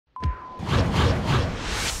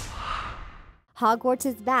Hogwarts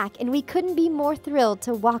is back, and we couldn't be more thrilled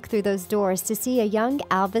to walk through those doors to see a young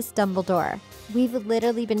Albus Dumbledore. We've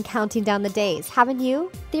literally been counting down the days, haven't you?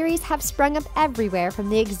 Theories have sprung up everywhere from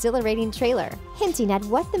the exhilarating trailer, hinting at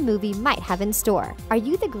what the movie might have in store. Are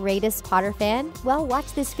you the greatest Potter fan? Well,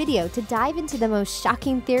 watch this video to dive into the most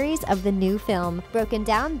shocking theories of the new film, broken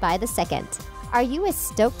down by the second. Are you as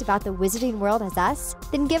stoked about the wizarding world as us?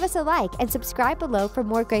 Then give us a like and subscribe below for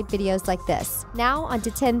more great videos like this. Now on to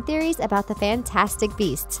 10 theories about the Fantastic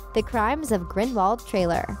Beasts, the Crimes of Grindelwald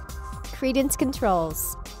trailer. Credence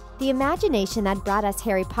controls. The imagination that brought us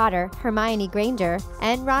Harry Potter, Hermione Granger,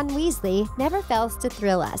 and Ron Weasley never fails to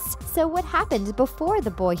thrill us. So what happened before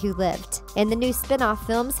The Boy Who Lived? In the new spin-off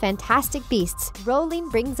films Fantastic Beasts, Rowling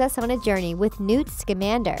brings us on a journey with Newt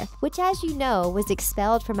Scamander, which, as you know, was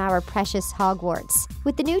expelled from our precious Hogwarts.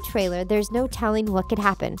 With the new trailer, there's no telling what could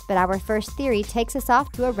happen, but our first theory takes us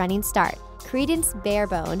off to a running start. Credence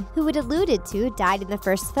Barebone, who it alluded to died in the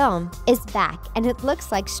first film, is back, and it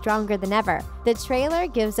looks like stronger than ever. The trailer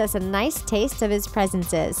gives us a nice taste of his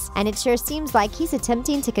presences, and it sure seems like he's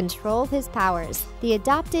attempting to control his powers. The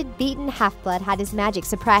adopted, beaten half-blood had his magic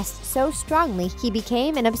suppressed so strongly he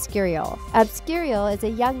became an Obscurial. Obscurial is a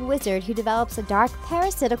young wizard who develops a dark,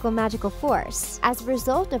 parasitical magical force as a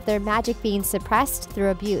result of their magic being suppressed through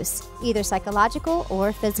abuse, either psychological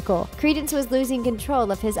or physical. Credence was losing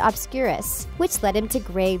control of his Obscurus, which led him to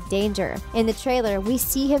grave danger. In the trailer, we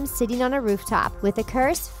see him sitting on a rooftop with a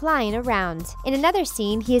curse flying around. In another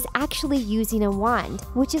scene, he is actually using a wand,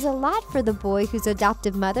 which is a lot for the boy whose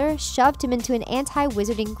adoptive mother shoved him into an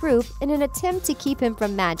anti-wizarding group in an attempt to keep him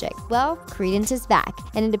from magic. Well, Credence is back,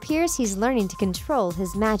 and it appears he's learning to control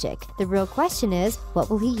his magic. The real question is, what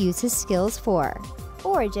will he use his skills for?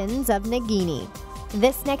 Origins of Nagini.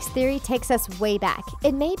 This next theory takes us way back.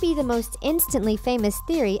 It may be the most instantly famous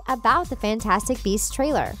theory about the Fantastic Beasts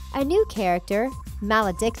trailer. A new character,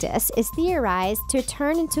 Maledictus, is theorized to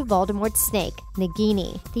turn into Voldemort's snake,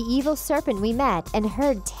 Nagini, the evil serpent we met and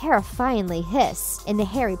heard terrifyingly hiss in the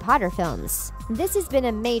Harry Potter films. This has been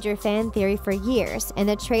a major fan theory for years, and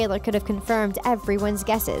the trailer could have confirmed everyone's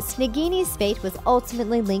guesses. Nagini's fate was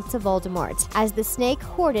ultimately linked to Voldemort, as the snake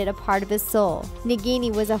hoarded a part of his soul.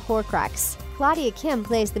 Nagini was a Horcrux. Claudia Kim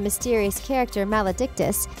plays the mysterious character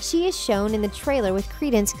Maledictus. She is shown in the trailer with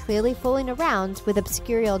Credence clearly fooling around with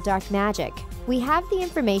obscurial dark magic. We have the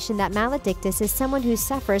information that Maledictus is someone who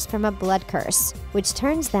suffers from a blood curse, which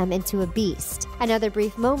turns them into a beast. Another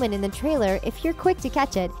brief moment in the trailer, if you're quick to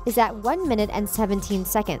catch it, is at 1 minute and 17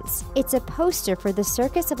 seconds. It's a poster for the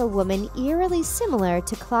circus of a woman eerily similar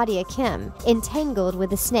to Claudia Kim, entangled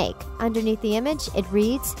with a snake. Underneath the image, it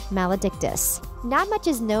reads, Maledictus. Not much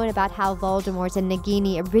is known about how Voldemort and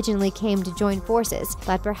Nagini originally came to join forces,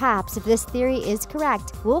 but perhaps if this theory is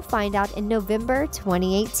correct, we'll find out in November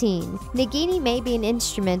 2018. Nagini may be an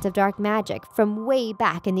instrument of dark magic from way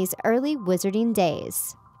back in these early wizarding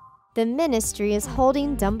days. The Ministry is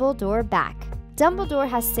holding Dumbledore back. Dumbledore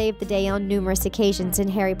has saved the day on numerous occasions in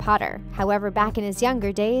Harry Potter. However, back in his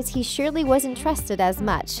younger days, he surely wasn't trusted as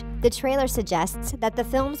much. The trailer suggests that the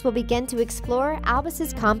films will begin to explore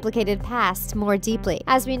Albus's complicated past more deeply.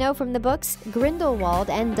 As we know from the books, Grindelwald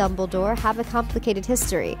and Dumbledore have a complicated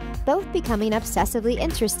history, both becoming obsessively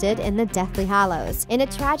interested in the Deathly Hallows. In a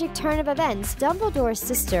tragic turn of events, Dumbledore's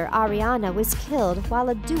sister Ariana was killed while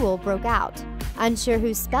a duel broke out. Unsure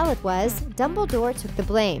whose spell it was, Dumbledore took the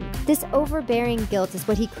blame. This overbearing guilt is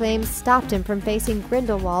what he claims stopped him from facing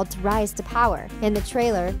Grindelwald's rise to power. In the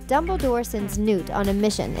trailer, Dumbledore sends Newt on a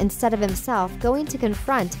mission instead of himself going to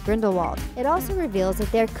confront Grindelwald. It also reveals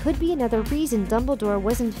that there could be another reason Dumbledore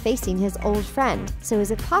wasn't facing his old friend. So is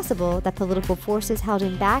it possible that political forces held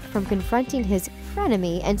him back from confronting his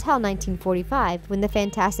frenemy until 1945, when the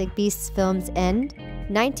Fantastic Beasts films end?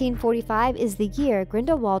 1945 is the year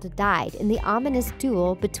Grindelwald died in the ominous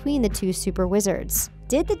duel between the two super wizards.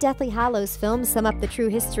 Did the Deathly Hallows film sum up the true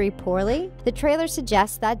history poorly? The trailer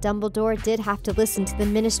suggests that Dumbledore did have to listen to the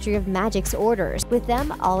Ministry of Magic's orders, with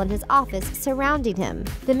them all in his office surrounding him.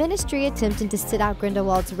 The Ministry attempted to sit out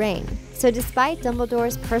Grindelwald's reign. So despite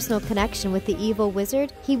Dumbledore's personal connection with the evil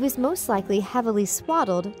wizard, he was most likely heavily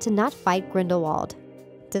swaddled to not fight Grindelwald.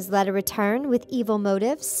 Does Leta return with evil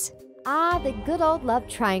motives? The good old love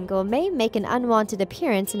triangle may make an unwanted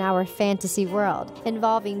appearance in our fantasy world,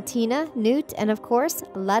 involving Tina, Newt, and of course,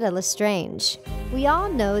 Leta Lestrange. We all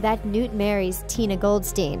know that Newt marries Tina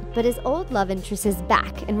Goldstein, but his old love interest is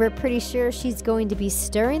back, and we're pretty sure she's going to be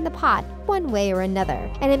stirring the pot one way or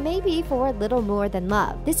another, and it may be for a little more than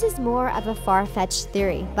love. This is more of a far-fetched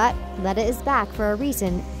theory, but Leta is back for a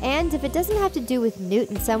reason, and if it doesn't have to do with Newt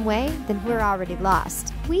in some way, then we're already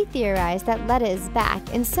lost. We theorize that Leta is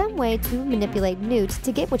back in some way to manipulate Newt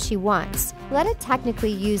to get what she wants. Leta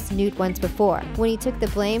technically used Newt once before, when he took the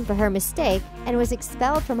blame for her mistake and was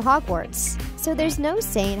expelled from Hogwarts. So there's no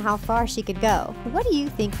saying how far she could go. What do you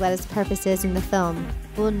think Leta's purpose is in the film?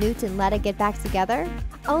 Will Newt and Leta get back together?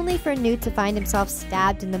 Only for Newt to find himself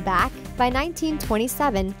stabbed in the back? By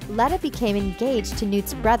 1927, Leta became engaged to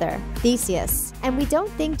Newt's brother, Theseus. And we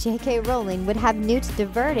don't think J.K. Rowling would have Newt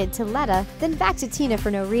diverted to Leta, then back to Tina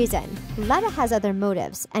for no reason. Leta has other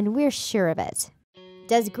motives, and we're sure of it.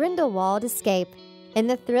 Does Grindelwald escape? In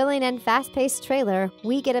the thrilling and fast-paced trailer,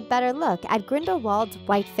 we get a better look at Grindelwald's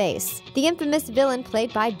white face. The infamous villain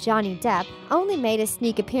played by Johnny Depp only made a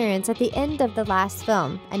sneak appearance at the end of the last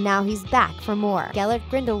film, and now he's back for more. Gellert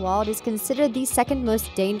Grindelwald is considered the second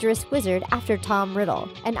most dangerous wizard after Tom Riddle,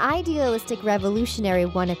 an idealistic revolutionary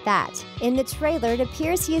one at that. In the trailer, it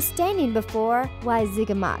appears he is standing before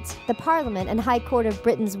Wizigamat, the Parliament and High Court of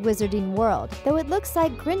Britain's wizarding world. Though it looks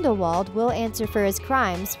like Grindelwald will answer for his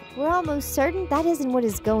crimes, we're almost certain that isn't what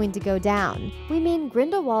is going to go down. We mean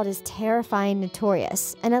Grindelwald is terrifying and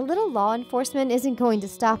notorious, and a little law enforcement isn't going to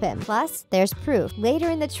stop him. Plus, there's proof. Later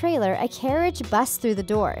in the trailer, a carriage busts through the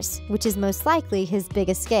doors, which is most likely his big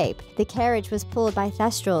escape. The carriage was pulled by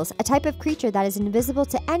Thestrals, a type of creature that is invisible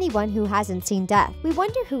to anyone who hasn't seen death. We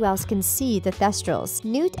wonder who else can see the Thestrals.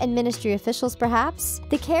 Newt and Ministry officials, perhaps?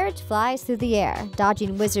 The carriage flies through the air,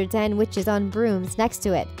 dodging wizards and witches on brooms next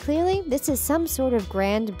to it. Clearly, this is some sort of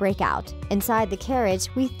grand breakout. Inside the carriage,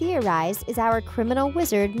 we theorize, is our criminal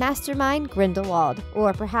wizard mastermind Grindelwald,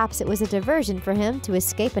 or perhaps it was a diversion for him to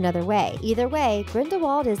escape another way. Either way,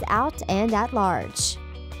 Grindelwald is out and at large.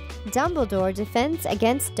 Dumbledore defends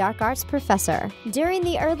against dark arts professor. During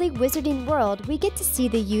the early wizarding world, we get to see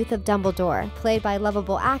the youth of Dumbledore, played by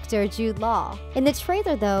lovable actor Jude Law. In the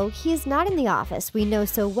trailer, though, he is not in the office we know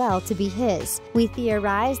so well to be his. We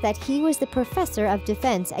theorize that he was the professor of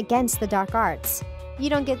defense against the dark arts. You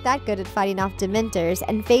don't get that good at fighting off Dementors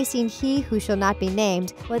and facing he who shall not be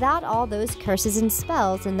named without all those curses and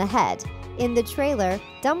spells in the head. In the trailer,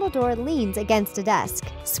 Dumbledore leans against a desk,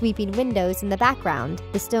 sweeping windows in the background,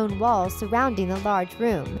 the stone walls surrounding the large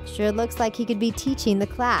room. Sure looks like he could be teaching the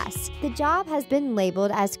class. The job has been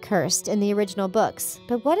labeled as cursed in the original books,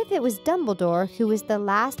 but what if it was Dumbledore who was the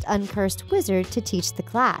last uncursed wizard to teach the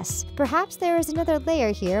class? Perhaps there is another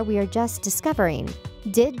layer here we are just discovering.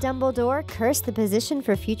 Did Dumbledore curse the position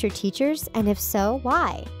for future teachers, and if so,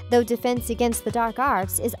 why? Though defense against the dark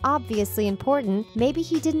arts is obviously important, maybe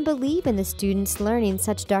he didn't believe in the students learning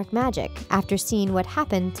such dark magic after seeing what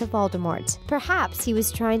happened to Voldemort. Perhaps he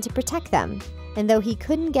was trying to protect them. And though he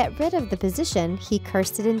couldn't get rid of the position, he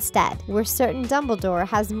cursed it instead. We're certain Dumbledore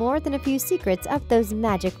has more than a few secrets up those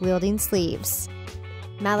magic-wielding sleeves.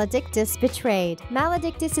 Maledictus betrayed.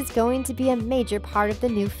 Maledictus is going to be a major part of the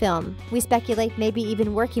new film. We speculate maybe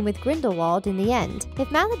even working with Grindelwald in the end.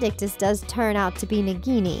 If Maledictus does turn out to be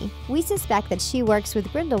Nagini, we suspect that she works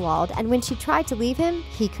with Grindelwald, and when she tried to leave him,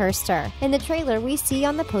 he cursed her. In the trailer, we see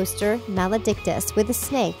on the poster Maledictus with a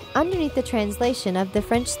snake. Underneath the translation of the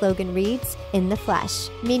French slogan reads, "In the flesh,"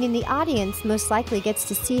 meaning the audience most likely gets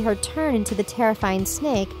to see her turn into the terrifying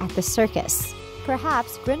snake at the circus.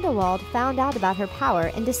 Perhaps Grindelwald found out about her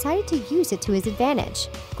power and decided to use it to his advantage.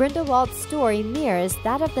 Grindelwald's story mirrors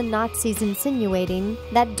that of the Nazis, insinuating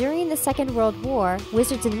that during the Second World War,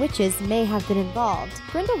 wizards and witches may have been involved.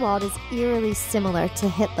 Grindelwald is eerily similar to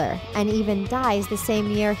Hitler, and even dies the same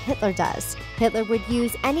year Hitler does. Hitler would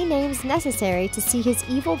use any names necessary to see his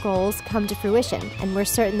evil goals come to fruition, and we're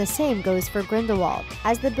certain the same goes for Grindelwald.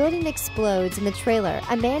 As the building explodes in the trailer,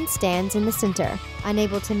 a man stands in the center.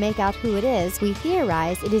 Unable to make out who it is, we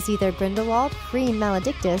theorize it is either Grindelwald freeing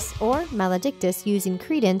Maledictus, or Maledictus using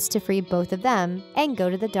Credence to free both of them and go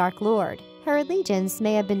to the Dark Lord. Her allegiance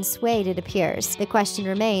may have been swayed, it appears. The question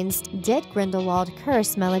remains, did Grindelwald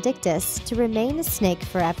curse Maledictus to remain a snake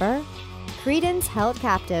forever? Credence held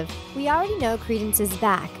captive. We already know Credence is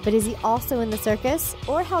back, but is he also in the circus,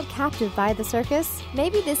 or held captive by the circus?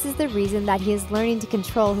 Maybe this is the reason that he is learning to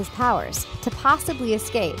control his powers, to possibly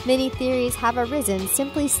escape. Many theories have arisen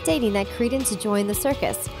simply stating that Credence joined the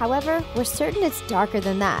circus. However, we're certain it's darker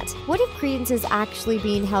than that. What if Credence is actually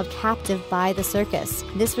being held captive by the circus?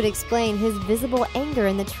 This would explain his visible anger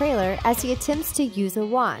in the trailer as he attempts to use a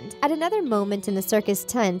wand. At another moment in the circus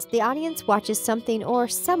tent, the audience watches something or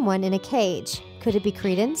someone in a cage. Could it be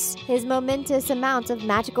Credence? His momentous amount of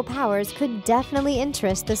magical powers could definitely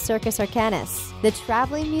interest the Circus Arcanus, the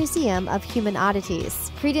traveling museum of human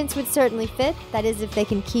oddities. Credence would certainly fit, that is if they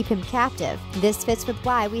can keep him captive. This fits with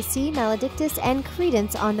why we see Maledictus and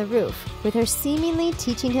Credence on the roof, with her seemingly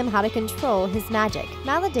teaching him how to control his magic.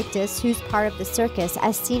 Maledictus, who's part of the circus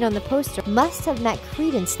as seen on the poster, must have met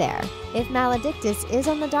Credence there. If Maledictus is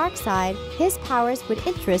on the dark side, his powers would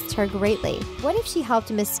interest her greatly. What if she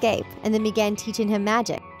helped him escape and then began teaching him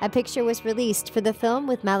magic? A picture was released for the film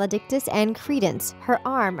with Maledictus and Credence, her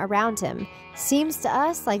arm around him. Seems to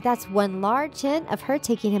us like that's one large hint of her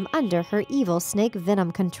taking him under her evil snake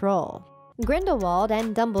venom control. Grindelwald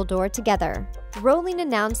and Dumbledore together. Rowling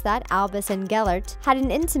announced that Albus and Gellert had an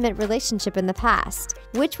intimate relationship in the past,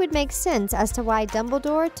 which would make sense as to why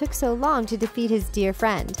Dumbledore took so long to defeat his dear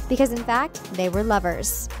friend, because in fact, they were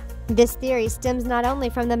lovers. This theory stems not only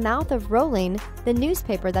from the mouth of Rowling, the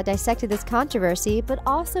newspaper that dissected this controversy, but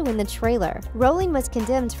also in the trailer. Rowling was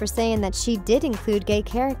condemned for saying that she did include gay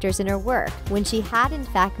characters in her work, when she had in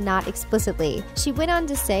fact not explicitly. She went on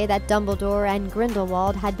to say that Dumbledore and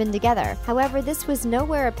Grindelwald had been together. However, this was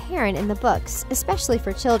nowhere apparent in the books, especially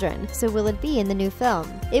for children, so will it be in the new film?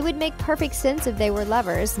 It would make perfect sense if they were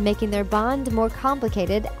lovers, making their bond more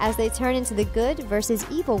complicated as they turn into the good versus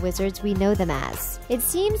evil wizards we know them as. It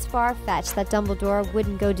seems far-fetched that Dumbledore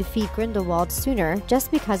wouldn't go defeat Grindelwald sooner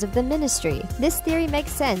just because of the Ministry. This theory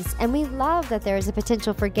makes sense, and we love that there is a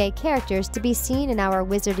potential for gay characters to be seen in our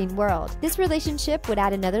wizarding world. This relationship would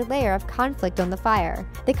add another layer of conflict on the fire.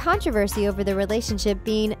 The controversy over the relationship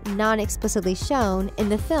being non-explicitly shown in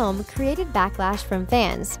the film created backlash from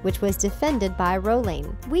fans, which was defended by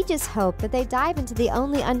Rowling. We just hope that they dive into the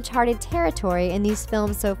only uncharted territory in these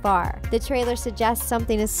films so far. The trailer suggests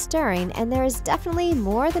something is stirring, and there is definitely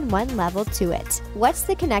more than one level to it. What's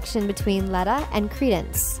the connection between Leta and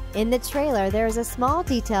Credence? In the trailer, there is a small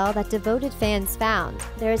detail that devoted fans found.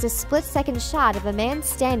 There is a split-second shot of a man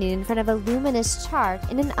standing in front of a luminous chart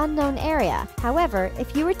in an unknown area. However,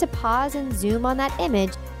 if you were to pause and zoom on that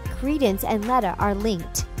image, Credence and Leta are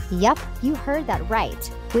linked. Yup, you heard that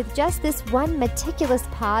right. With just this one meticulous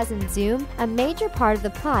pause and zoom, a major part of the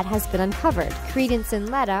plot has been uncovered. Credence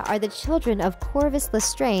and Leta are the children of Corvus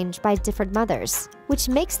Lestrange by different mothers, which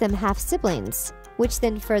makes them half-siblings, which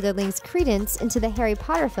then further links Credence into the Harry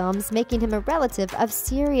Potter films, making him a relative of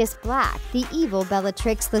Sirius Black, the evil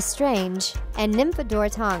Bellatrix Lestrange, and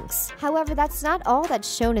Nymphadora Tonks. However, that's not all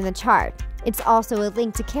that's shown in the chart. It's also a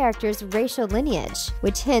link to characters' racial lineage,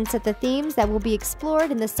 which hints at the themes that will be explored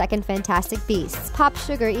in the second Fantastic Beasts. Pop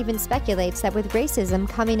Sugar even speculates that with racism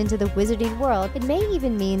coming into the wizarding world, it may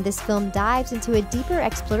even mean this film dives into a deeper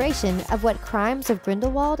exploration of what Crimes of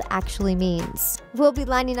Grindelwald actually means. We'll be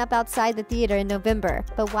lining up outside the theater in November,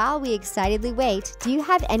 but while we excitedly wait, do you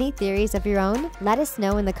have any theories of your own? Let us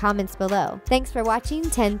know in the comments below. Thanks for watching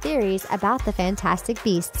 10 Theories About the Fantastic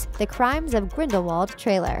Beasts, the Crimes of Grindelwald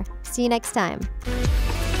trailer. See you next time.